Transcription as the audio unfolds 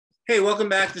Hey, welcome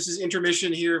back. This is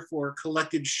intermission here for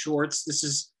Collected Shorts. This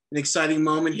is an exciting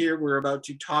moment here. We're about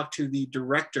to talk to the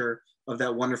director of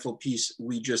that wonderful piece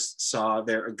we just saw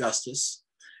there, Augustus.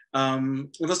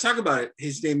 Let's talk about it.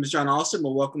 His name is Jon Alston.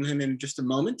 We'll welcome him in just a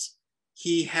moment.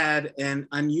 He had an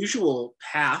unusual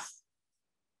path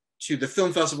to the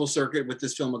film festival circuit with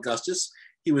this film, Augustus.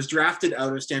 He was drafted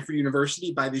out of Stanford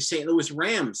University by the St. Louis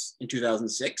Rams in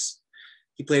 2006.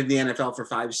 He played in the NFL for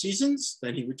 5 seasons.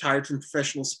 Then he retired from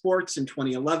professional sports in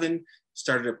 2011,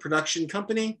 started a production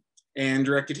company, and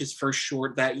directed his first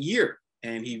short that year.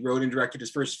 And he wrote and directed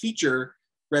his first feature,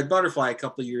 Red Butterfly, a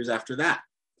couple of years after that.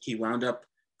 He wound up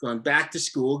going back to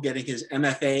school, getting his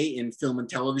MFA in film and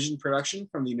television production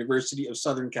from the University of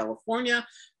Southern California,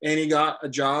 and he got a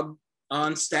job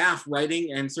on staff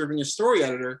writing and serving as story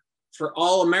editor for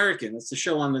All American. It's the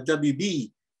show on the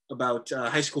WB about a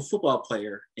high school football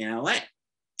player in LA.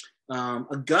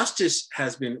 Augustus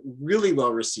has been really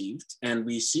well received, and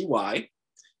we see why.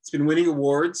 It's been winning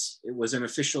awards. It was an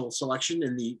official selection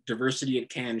in the Diversity at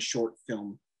Cannes Short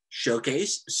Film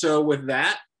Showcase. So with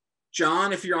that,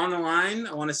 Jon, if you're on the line,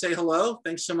 I want to say hello.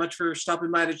 Thanks so much for stopping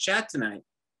by to chat tonight.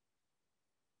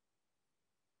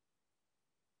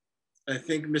 I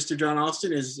think Mr. Jon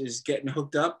Alston is getting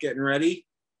hooked up, getting ready,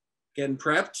 getting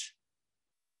prepped.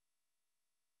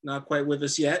 Not quite with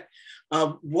us yet.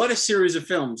 What a series of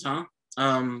films, huh?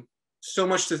 So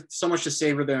much to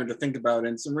savor there and to think about,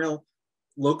 and some real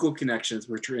local connections,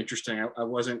 which are interesting. I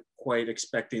wasn't quite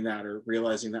expecting that or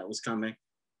realizing that was coming.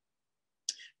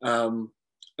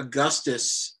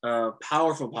 Augustus,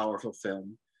 powerful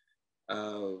film.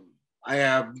 I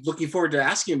am looking forward to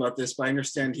asking about this, but I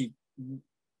understand he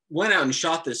went out and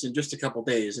shot this in just a couple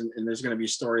days, and there's going to be a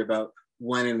story about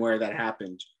when and where that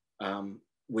happened,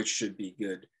 which should be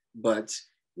good. But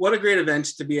what a great event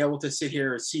to be able to sit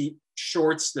here and see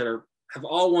shorts that have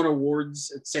all won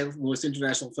awards at St. Louis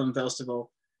International Film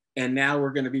Festival. And now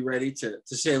we're going to be ready to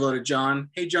say hello to Jon.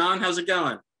 Hey, Jon, how's it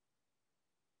going?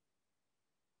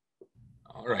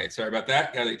 All right, sorry about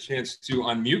that. Got a chance to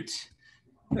unmute.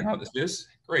 How this is.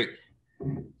 Great.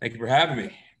 Thank you for having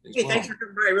me. Thanks for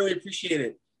coming by. I really appreciate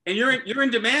it. And you're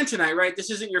in demand tonight, right? This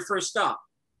isn't your first stop.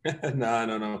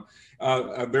 No.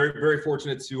 I'm very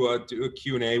fortunate to do a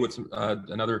Q&A with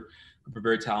another group of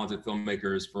very talented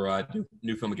filmmakers for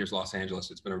New Filmmakers Los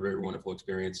Angeles. It's been a very wonderful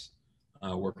experience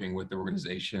working with the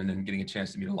organization and getting a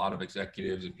chance to meet a lot of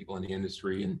executives and people in the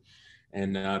industry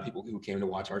and people who came to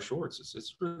watch our shorts.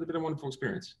 It's really been a wonderful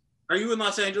experience. Are you in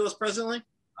Los Angeles presently?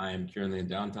 I am currently in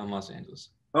downtown Los Angeles.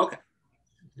 Okay.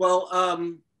 Well,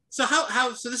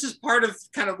 so this is part of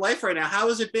kind of life right now. How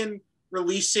has it been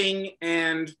releasing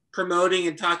and promoting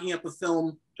and talking up a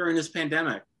film during this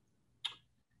pandemic?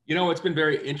 You know, it's been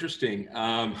very interesting.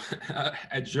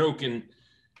 I joke in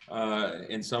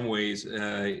some ways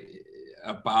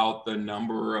about the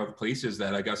number of places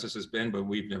that Augustus has been, but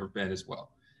we've never been as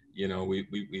well. You know,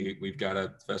 we've got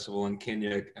a festival in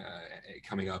Kenya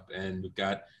coming up, and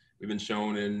we've been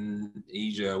shown in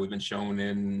Asia, we've been shown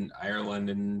in Ireland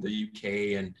and the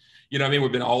UK, and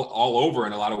we've been all over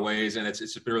in a lot of ways, and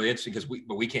it's been really interesting because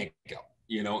we can't go,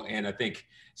 and I think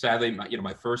sadly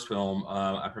my first film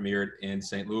I premiered in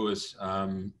St. Louis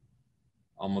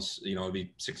almost it'd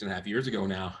be 6.5 years ago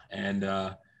now, and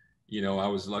I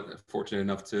was fortunate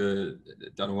enough to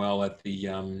done well at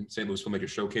the St. Louis Filmmaker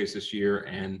Showcase this year,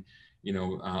 and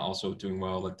also doing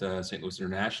well at St. Louis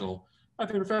International, my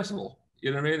favorite festival. You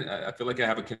know what I mean? I feel like I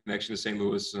have a connection to St.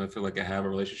 Louis, and I feel like I have a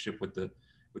relationship with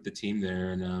the team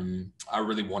there, and I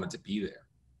really wanted to be there.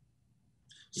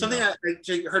 Something I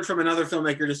heard from another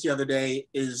filmmaker just the other day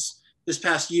is this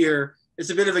past year,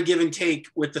 it's a bit of a give and take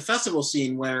with the festival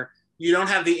scene where you don't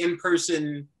have the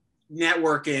in-person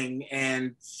networking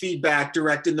and feedback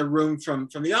direct in the room from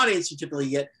the audience you typically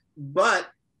get,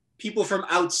 but people from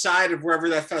outside of wherever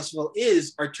that festival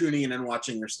is are tuning in and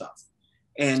watching your stuff.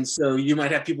 And so you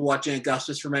might have people watching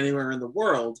Augustus from anywhere in the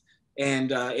world.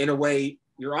 And in a way,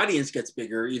 your audience gets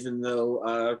bigger, even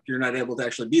though you're not able to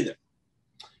actually be there.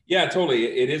 Yeah, totally.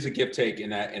 It is a give take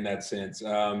in that sense.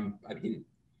 I mean,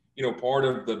 part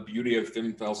of the beauty of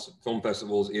film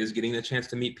festivals is getting the chance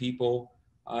to meet people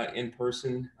in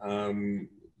person.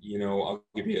 I'll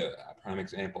give you a prime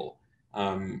example.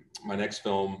 My next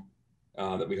film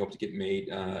that we hope to get made,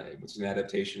 which is an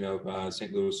adaptation of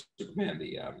St. Louis Superman,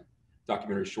 the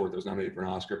documentary short that was nominated for an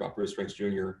Oscar about Bruce Franks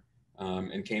Jr.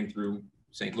 And came through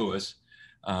St. Louis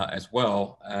as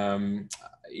well,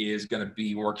 is going to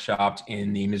be workshopped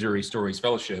in the Missouri Stories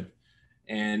Fellowship.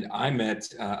 And I met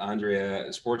Andrea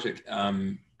Sporchik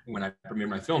when I premiered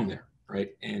my film there,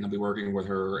 right? And I'll be working with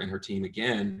her and her team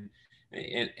again.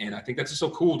 And I think that's just so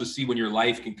cool to see when your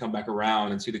life can come back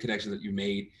around and see the connections that you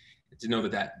made, to know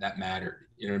that mattered.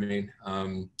 You know what I mean?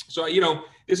 So,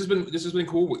 this has been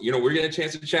cool. We're getting a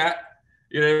chance to chat.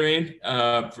 You know what I mean?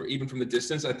 For even from the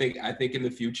distance, I think in the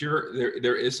future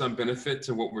there is some benefit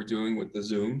to what we're doing with the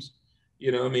Zooms.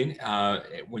 You know what I mean?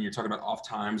 When you're talking about off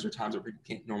times or times that people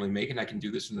can't normally make, and I can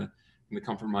do this in the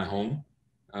comfort of my home.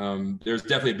 There's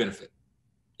definitely a benefit.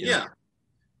 Yeah.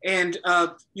 And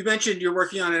you mentioned you're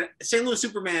working on St. Louis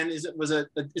Superman is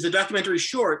a documentary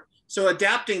short. So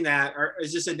adapting that,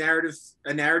 is this a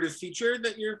narrative feature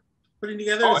that you're putting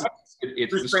together? Oh,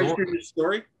 it's the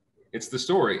story. It's the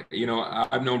story.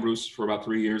 I've known Bruce for about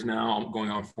 3 years now. I'm going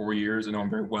on 4 years. I know him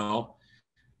very well.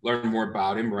 Learn more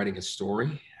about him, writing a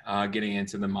story, getting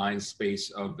into the mind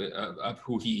space of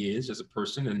who he is as a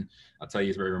person. And I'll tell you,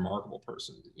 he's a very remarkable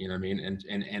person, you know what I mean?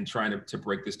 And trying to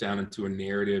break this down into a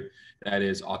narrative that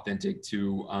is authentic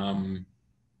to,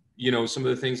 some of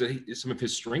the things some of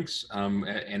his strengths,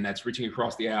 and that's reaching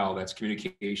across the aisle, that's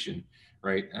communication,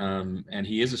 right? And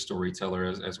he is a storyteller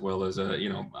as well as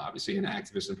obviously an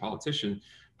activist and politician,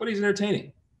 but he's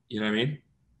entertaining, you know what I mean?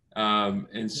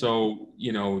 And so,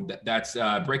 that's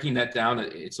breaking that down.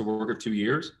 It's a work of 2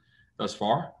 years thus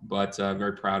far, but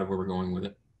very proud of where we're going with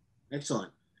it.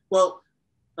 Excellent. Well,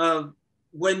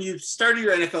 when you started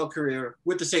your NFL career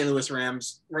with the St. Louis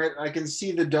Rams, right? I can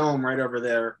see the dome right over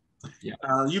there. Yeah.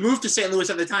 You moved to St. Louis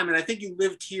at the time, and I think you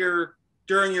lived here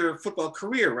during your football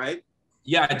career, right?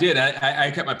 Yeah, I did.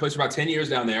 I kept my place for about 10 years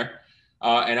down there.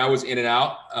 And I was in and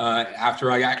out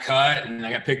after I got cut, and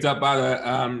I got picked up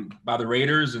by the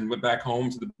Raiders and went back home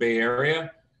to the Bay Area.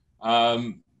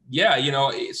 So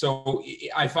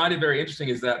I find it very interesting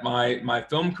is that my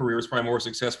film career was probably more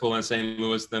successful in St.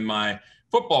 Louis than my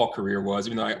football career was,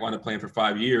 even though I wound up playing for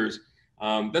 5 years.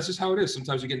 That's just how it is.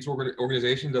 Sometimes you get into an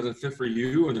organization, doesn't fit for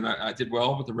you. And then I did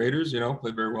well with the Raiders,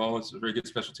 played very well. It's a very good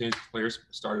special teams players,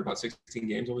 started about 16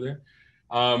 games over there.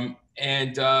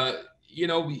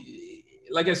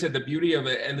 Like I said, the beauty of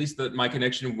it, at least my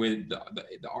connection with the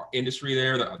industry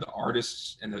there, the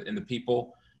artists and the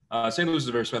people. St. Louis is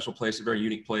a very special place, a very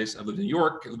unique place. I've lived in New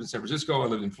York, I lived in San Francisco, I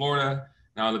lived in Florida,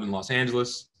 now I live in Los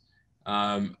Angeles.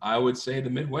 I would say the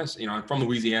Midwest, I'm from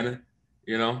Louisiana,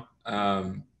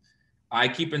 I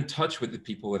keep in touch with the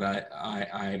people that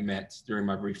I met during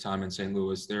my brief time in St.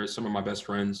 Louis. They're some of my best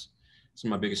friends,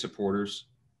 some of my biggest supporters.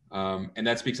 And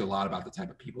that speaks a lot about the type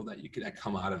of people that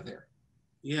come out of there.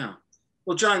 Yeah.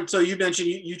 Well, Jon, so you mentioned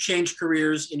you changed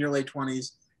careers in your late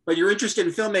 20s, but your interest in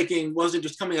filmmaking wasn't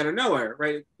just coming out of nowhere,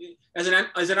 right? As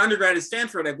an undergrad at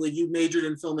Stanford, I believe you majored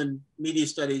in film and media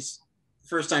studies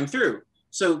first time through.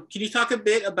 So can you talk a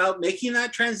bit about making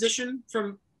that transition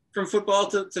from football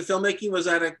to filmmaking? Was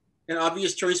that an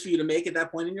obvious choice for you to make at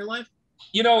that point in your life?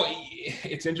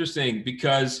 It's interesting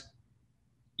because,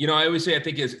 I always say, I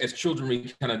think as children,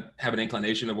 we kind of have an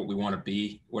inclination of what we want to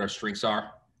be, what our strengths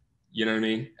are. You know what I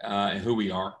mean? And who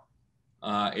we are.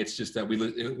 It's just that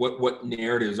what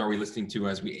narratives are we listening to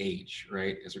as we age,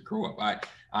 right? As we grow up.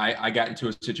 I got into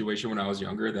a situation when I was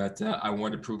younger that I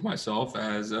wanted to prove myself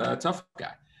as a tough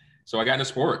guy. So I got into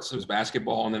sports. It was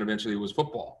basketball, and then eventually it was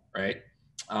football, right?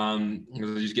 Because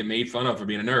I used to get made fun of for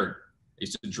being a nerd. I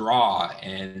used to draw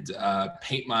and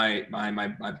paint my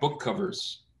book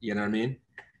covers. You know what I mean?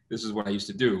 This is what I used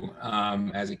to do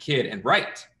as a kid, and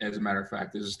write, as a matter of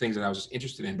fact. There's just things that I was just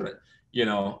interested in. But,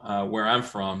 where I'm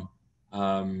from,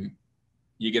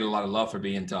 you get a lot of love for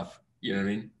being tough. You know what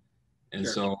I mean? And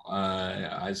sure. So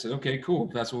I said, okay, cool.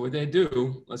 If that's what they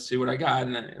do, let's see what I got.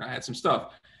 And I had some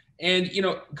stuff. And,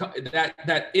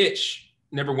 that itch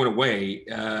never went away.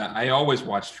 I always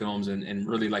watched films and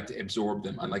really like to absorb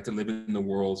them. I like to live in the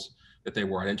worlds that they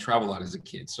were. I didn't travel a lot as a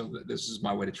kid. So this is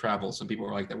my way to travel. Some people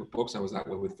are like that with books. I was that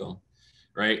way with film.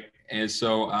 Right. And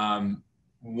so I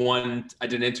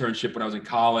did an internship when I was in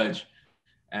college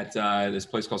at this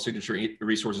place called Signature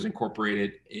Resources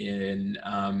Incorporated in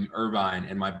Irvine.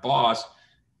 And my boss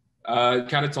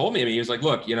kind of told me, he was like,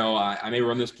 look, I may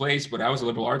run this place, but I was a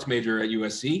liberal arts major at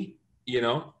USC,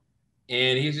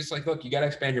 and he's just like, look, you got to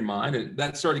expand your mind. And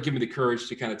that started giving me the courage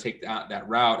to kind of take that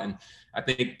route. And I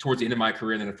think towards the end of my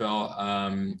career in the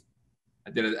NFL, I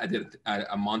did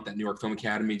a month at New York Film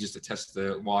Academy just to test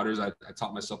the waters. I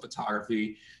taught myself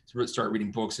photography, to start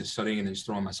reading books and studying, and then just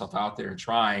throwing myself out there and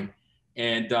trying.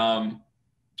 And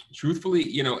truthfully,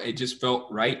 it just felt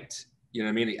right. You know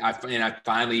what I mean? I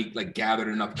finally gathered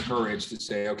enough courage to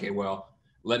say, okay, well,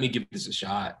 let me give this a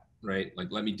shot. Right?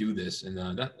 Let me do this. And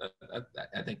I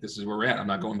think this is where we're at. I'm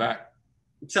not going back.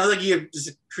 It sounds like you have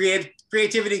just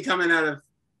creativity coming out of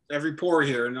every pore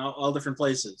here in all different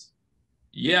places.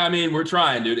 Yeah, I mean, we're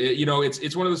trying, dude.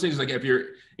 It's one of those things, like if you're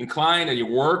inclined and you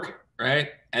work, right?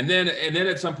 And then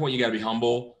at some point you got to be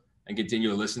humble and continue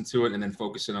to listen to it, and then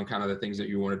focus in on kind of the things that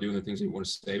you want to do and the things that you want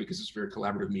to say, because it's a very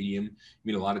collaborative medium. You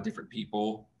meet a lot of different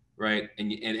people, right?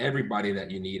 And everybody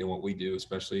that you need, and what we do,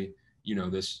 especially,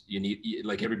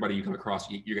 like everybody you come across,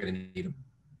 you're going to need them.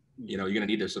 You're going to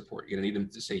need their support. You're going to need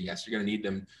them to say yes. You're going to need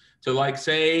them to like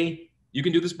say, you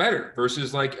can do this better,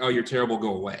 versus like, oh, you're terrible,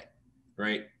 go away,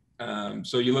 right?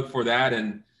 So you look for that,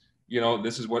 and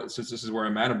since this is where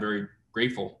I'm at, I'm very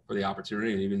grateful for the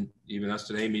opportunity, and even us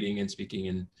today meeting and speaking,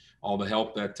 and all the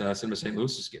help that Cinema St.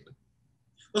 Louis has given.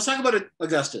 Let's talk about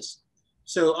Augustus.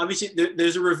 So obviously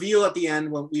there's a reveal at the end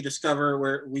when we discover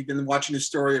where we've been watching the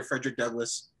story of Frederick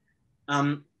Douglass.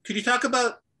 Could you talk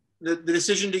about the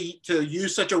decision to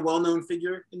use such a well-known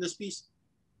figure in this piece?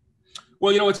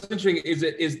 Well, what's interesting is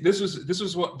this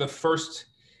was what the first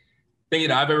thing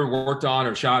that I've ever worked on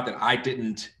or shot that I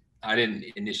didn't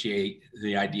initiate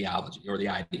the ideology or the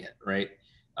idea, right?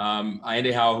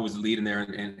 Andy Howe, who was the lead in there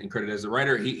and credited as the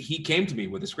writer, he came to me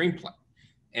with a screenplay,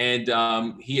 and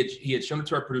he had shown it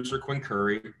to our producer Quinn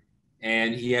Curry,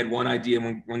 and he had one idea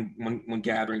when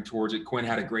gathering towards it. Quinn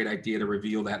had a great idea to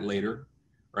reveal that later,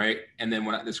 right? And then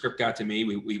when the script got to me,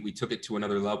 we took it to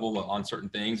another level on certain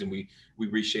things, and we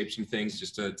reshaped some things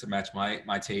just to match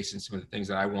my taste and some of the things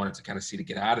that I wanted to kind of see to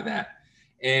get out of that.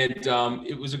 And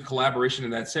it was a collaboration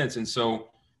in that sense. And so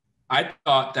I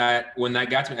thought that when that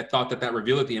got to me, I thought that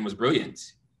reveal at the end was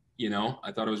brilliant.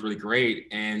 I thought it was really great.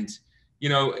 And,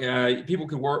 people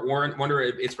could wonder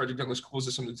if it's Frederick Douglass cool, is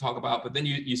this something to talk about? But then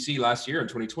you see last year in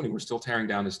 2020, we're still tearing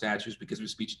down the statues because of a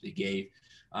speech that they gave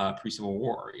pre-Civil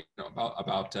War,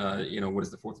 about what is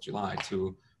the 4th of July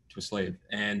to a slave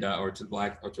or to a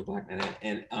black man.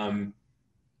 And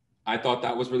I thought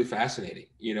that was really fascinating,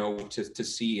 to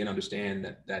see and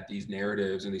understand that these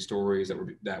narratives and these stories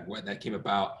that came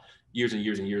about years and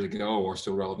years and years ago are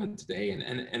still relevant today,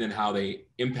 and then how they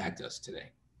impact us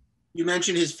today. You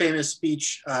mentioned his famous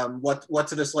speech, what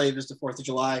to the slave is the 4th of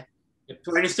July. Yep.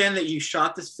 Do I understand that you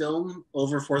shot this film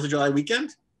over 4th of July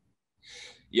weekend?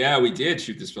 Yeah, we did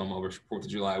shoot this film over 4th of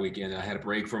July weekend. I had a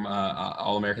break from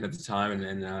All-American at the time, and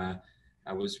then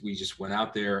we just went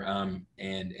out there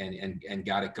and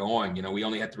got it going. We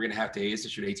only had 3.5 days to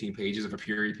shoot 18 pages of a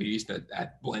period piece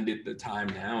that blended the time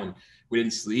now, and we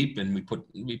didn't sleep, and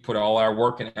we put all our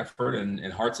work and effort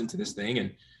and hearts into this thing,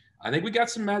 and I think we got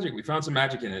some magic. We found some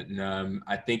magic in it, and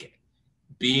I think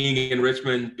being in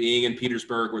Richmond, being in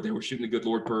Petersburg, where they were shooting the Good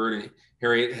Lord Bird, and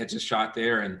Harriet had just shot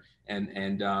there,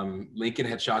 and Lincoln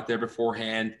had shot there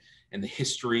beforehand, and the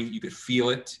history, you could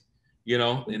feel it. In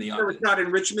the not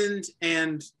in Richmond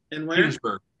and where?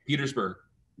 Petersburg,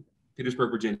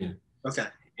 Virginia. Okay.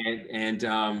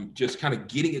 And just kind of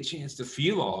getting a chance to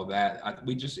feel all of that,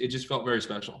 it just felt very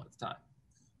special at the time.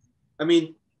 I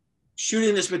mean,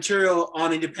 shooting this material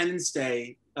on Independence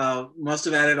Day must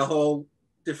have added a whole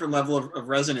different level of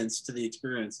resonance to the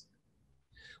experience.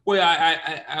 Well,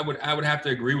 I would have to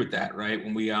agree with that, right?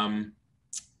 When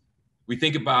we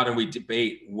think about and we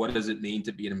debate, what does it mean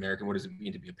to be an American? What does it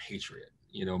mean to be a patriot?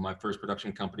 My first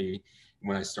production company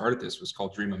when I started this was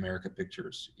called Dream America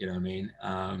Pictures. You know what I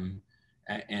mean?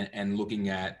 And looking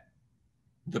at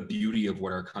the beauty of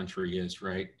what our country is,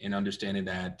 right? And understanding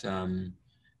that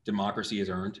democracy is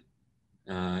earned,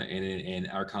 and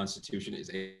our Constitution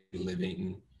is a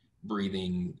living,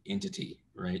 breathing entity,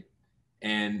 right?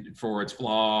 And for its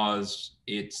flaws,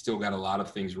 it's still got a lot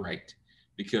of things right,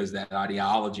 because that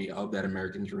ideology of that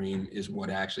American dream is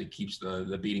what actually keeps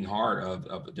the beating heart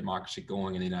of democracy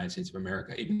going in the United States of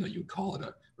America, even though you would call it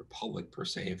a republic per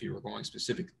se if you were going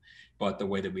specific. But the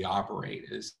way that we operate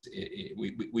is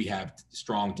we have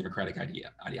strong democratic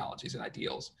ideologies and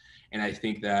ideals. And I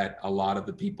think that a lot of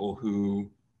the people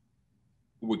who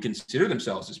would consider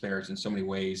themselves disparaged in so many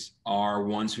ways are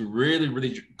ones who really,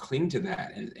 really cling to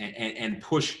that and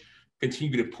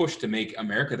continue to push to make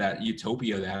America that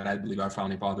utopia that I believe our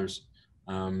founding fathers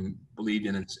believed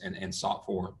in and sought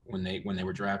for when they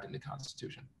were drafting the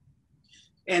Constitution.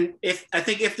 And I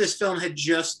think if this film had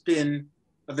just been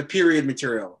of the period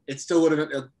material, it still would have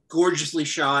been a gorgeously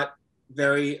shot,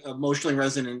 very emotionally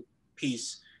resonant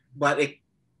piece. But it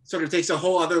sort of takes a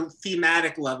whole other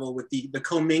thematic level with the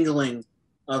commingling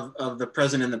of the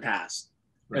present and the past,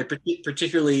 right?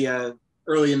 Particularly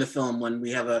early in the film, when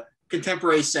we have a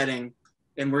contemporary setting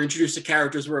and we're introduced to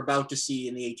characters we're about to see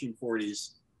in the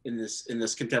 1840s in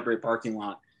this contemporary parking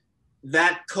lot.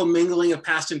 That commingling of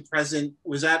past and present,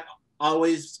 was that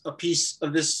always a piece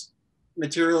of this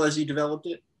material as you developed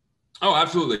it? Oh,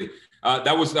 absolutely.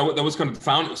 That was kind of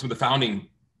some of the founding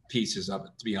pieces of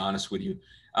it, to be honest with you.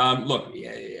 Look,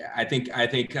 I think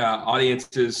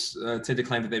audiences tend to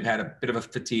claim that they've had a bit of a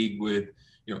fatigue with,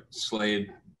 slave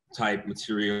type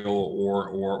material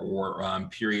or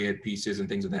period pieces and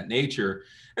things of that nature.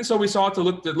 And so we sought to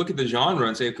look at the genre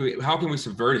and say, okay, how can we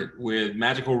subvert it with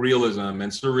magical realism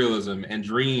and surrealism and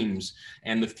dreams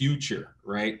and the future,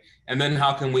 right? And then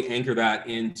how can we anchor that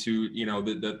into,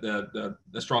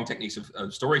 the strong techniques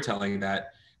of storytelling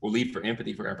that will lead for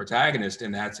empathy for our protagonist,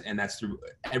 and that's through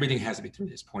everything has to be through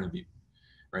his point of view.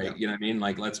 Right. Yeah. You know what I mean?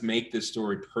 Like, let's make this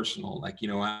story personal. Like,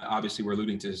 obviously we're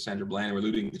alluding to Sandra Bland, we're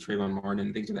alluding to Trayvon Martin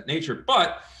and things of that nature,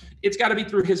 but it's got to be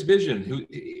through his vision.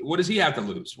 What does he have to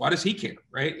lose? Why does he care?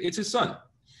 Right. It's his son.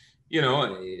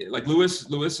 Like Lewis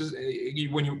is,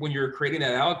 when you're creating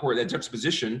that allegory, that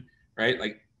juxtaposition, right?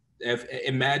 Like,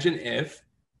 imagine if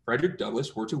Frederick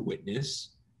Douglass were to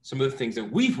witness some of the things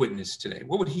that we've witnessed today.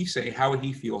 What would he say? How would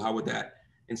he feel? How would that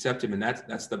incept him? And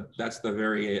that's the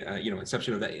very,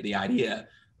 inception of the idea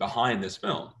behind this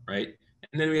film, right?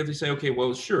 And then we have to say, okay,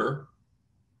 well, sure,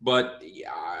 but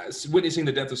witnessing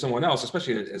the death of someone else,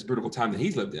 especially as brutal time that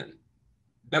he's lived in,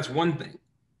 that's one thing,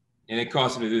 and it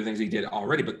caused him to do the things he did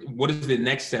already. But what is the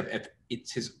next step if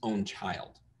it's his own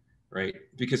child, right?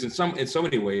 Because in so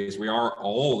many ways, we are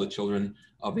all the children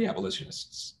of the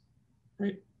abolitionists,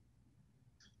 right?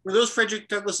 Were those Frederick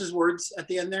Douglass's words at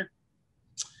the end there?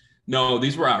 No,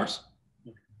 these were ours.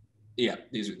 Yeah,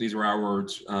 these were our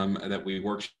words that we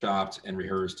workshopped and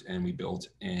rehearsed and we built,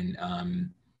 and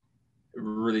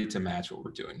really to match what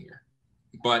we're doing here.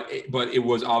 But it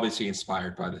was obviously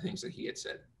inspired by the things that he had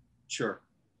said. Sure.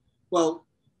 Well,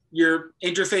 you're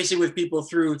interfacing with people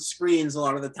through screens a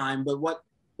lot of the time, but what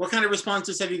kind of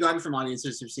responses have you gotten from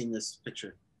audiences who've seen this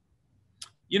picture?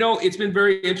 It's been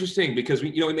very interesting because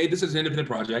we made this as an independent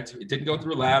project. It didn't go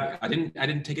through a lab. I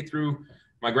didn't take it through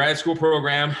my grad school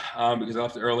program because I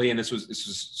left early, and this was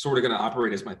sort of going to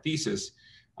operate as my thesis.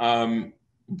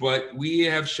 But we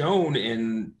have shown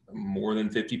in more than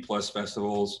 50 plus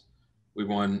festivals. We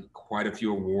won quite a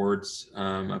few awards.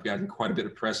 I've gotten quite a bit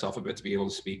of press off of it to be able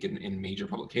to speak in major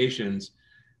publications.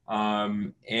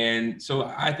 And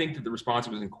so I think that the response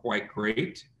was quite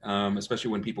great,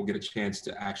 especially when people get a chance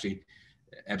to actually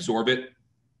absorb it,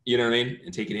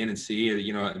 and take it in and see.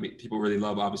 People really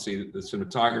love, obviously, the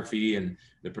cinematography and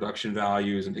the production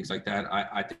values and things like that.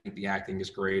 I think the acting is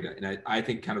great, and I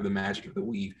think kind of the magic of the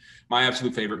weave. My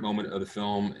absolute favorite moment of the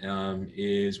film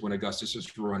is when Augustus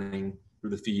is running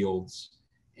through the fields,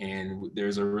 and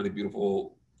there's a really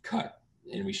beautiful cut,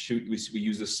 and we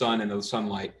use the sun and the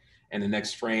sunlight, and the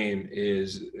next frame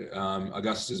is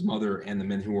Augustus's mother and the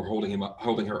men who were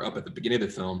holding her up at the beginning of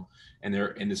the film, and they're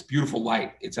in this beautiful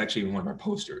light. It's actually in one of our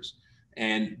posters,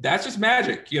 and that's just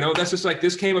magic. That's just like,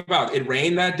 this came about. It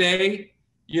rained that day,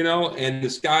 and the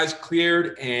skies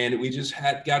cleared, and we just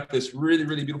got this really,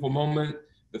 really beautiful moment.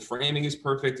 The framing is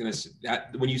perfect, and it's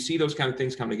that when you see those kind of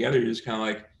things come together, you're just kind of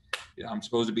like, I'm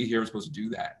supposed to be here. I'm supposed to do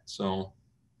that. So,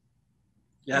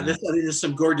 yeah, there's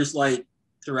some gorgeous light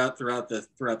throughout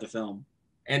the film,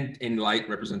 and light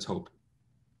represents hope.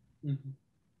 Mm-hmm.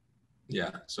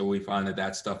 Yeah, so we find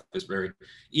that stuff is very,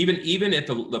 even at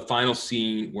the final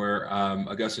scene where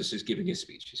Augustus is giving his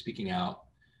speech, he's speaking out.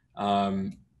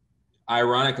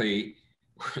 Ironically,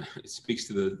 it speaks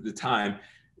to the time.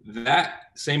 That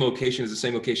same location is the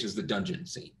same location as the dungeon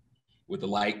scene, with the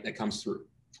light that comes through.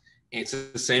 And it's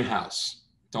the same house.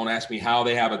 Don't ask me how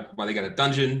why they got a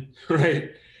dungeon,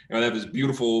 right? They have this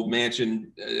beautiful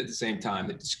mansion at the same time.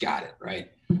 They just got it,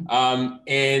 right?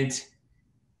 And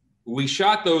we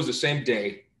shot those the same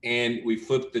day, and we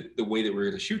flipped the way that we were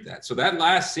going to shoot that. So that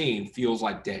last scene feels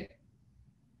like day,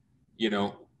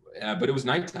 but it was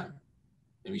nighttime,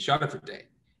 and we shot it for day.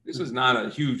 This was not a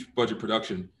huge budget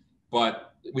production,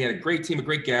 but we had a great team, a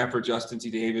great gaffer. Justin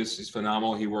T. Davis is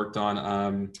phenomenal. He worked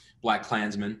on Black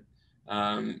Klansman.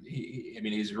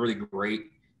 He's really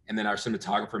great. And then our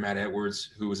cinematographer, Matt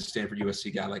Edwards, who was a Stanford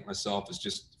USC guy like myself, is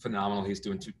just phenomenal. He's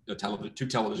doing two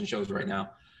television shows right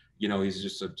now. He's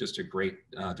just a great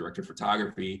director of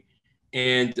photography.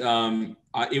 And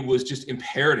it was just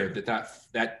imperative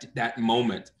that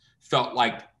moment felt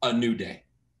like a new day.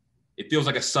 It feels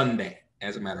like a Sunday,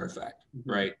 as a matter of fact,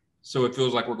 right? So it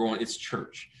feels like it's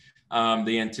church.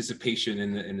 The anticipation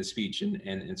in the speech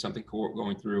and something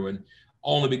going through, and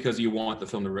only because you want the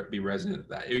film to be resonant of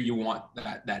that. You want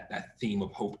that theme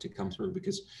of hope to come through,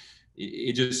 because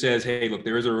it just says, hey, look,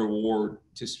 there is a reward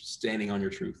to standing on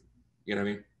your truth. You know what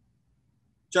I mean?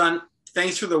 Jon,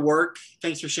 thanks for the work.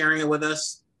 Thanks for sharing it with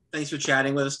us. Thanks for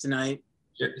chatting with us tonight.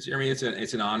 Jeremy, it's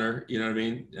an honor, you know what I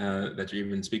mean, that you're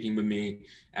even speaking with me,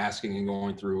 asking and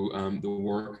going through the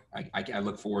work. I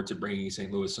look forward to bringing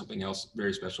St. Louis something else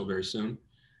very special very soon.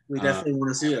 We definitely want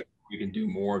to see it. We can do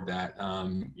more of that.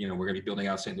 You know, we're going to be building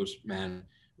out St. Louis Man.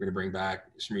 We're going to bring back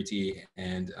Smriti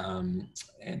and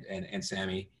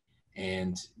Sammy,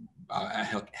 and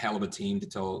a hell of a team to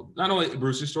tell not only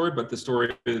Bruce's story, but the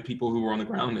story of the people who were on the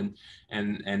ground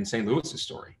and St. Louis's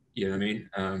story. You know what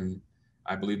I mean?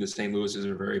 I believe that St. Louis is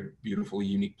a very beautiful,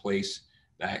 unique place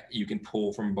that you can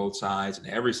pull from both sides and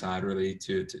every side really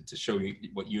to show you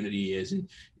what unity is, and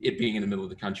it being in the middle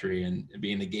of the country and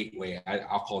being the gateway.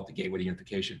 I'll call it the gateway to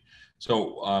unification.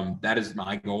 So that is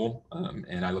my goal,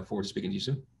 and I look forward to speaking to you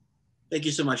soon. Thank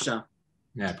you so much, Jon.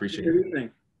 Yeah, I appreciate Good it.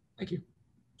 evening. Thank you.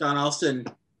 Jon Alston,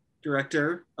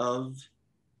 director of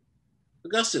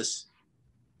Augustus.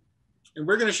 And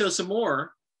we're going to show some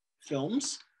more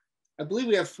films. I believe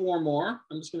we have 4 more.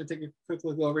 I'm just going to take a quick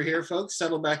look over here, folks.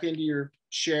 Settle back into your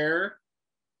chair.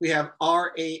 We have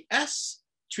RAS,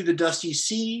 To the Dusty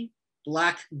Sea,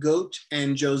 Black Goat,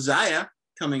 and Josiah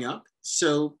coming up.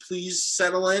 So please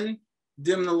settle in,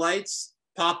 dim the lights,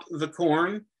 pop the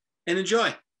corn, and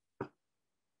enjoy.